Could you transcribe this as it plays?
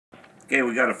Okay,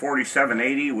 we got a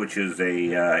 4780, which is a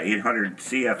 800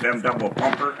 CFM double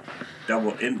pumper,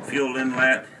 double fuel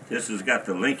inlet. This has got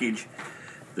the linkage.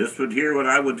 This would here, what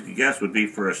I would guess would be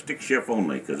for a stick shift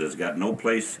only, because it's got no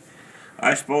place.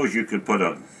 I suppose you could put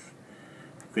a,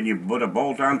 can you put a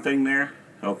bolt-on thing there?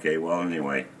 Okay, well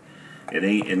anyway, it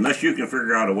ain't, unless you can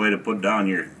figure out a way to put down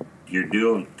your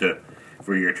deal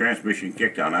for your transmission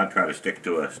kickdown. I'd try to stick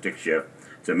to a stick shift.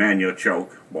 It's a manual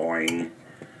choke. Boing.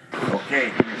 Okay,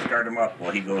 you can start him up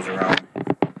while he goes around.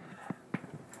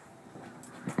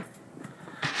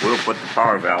 We'll put the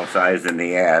power valve size in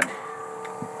the ad.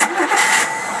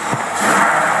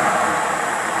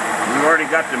 We've already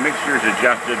got the mixtures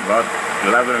adjusted, about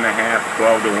 11 and a half,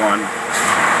 12 to 1.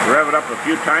 Rev it up a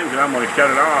few times and I'm going to shut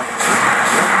it off.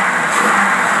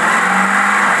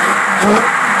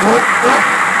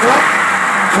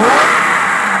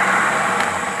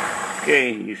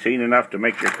 Okay, you've seen enough to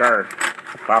make your car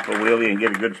pop a wheelie and get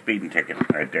a good speeding ticket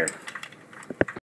right there.